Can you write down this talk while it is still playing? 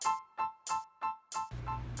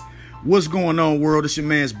What's going on, world? It's your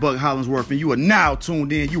man's Buck Hollingsworth, and you are now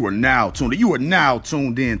tuned in. You are now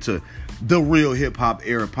tuned in to the Real Hip Hop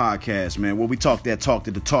Era Podcast, man. Where we talk that talk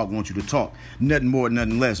that the talk want you to talk. Nothing more,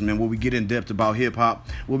 nothing less, man. Where we get in depth about hip hop,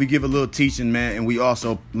 where we give a little teaching, man, and we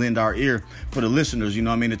also lend our ear for the listeners, you know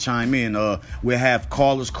what I mean, to chime in. We'll have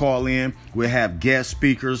callers call in. We'll have guest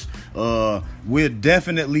speakers. We'll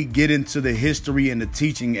definitely get into the history and the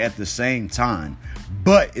teaching at the same time,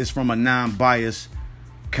 but it's from a non-biased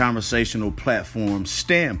conversational platform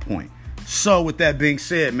standpoint. So with that being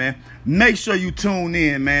said, man, make sure you tune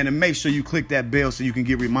in, man, and make sure you click that bell so you can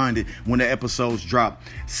get reminded when the episodes drop.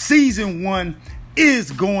 Season 1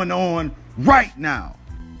 is going on right now.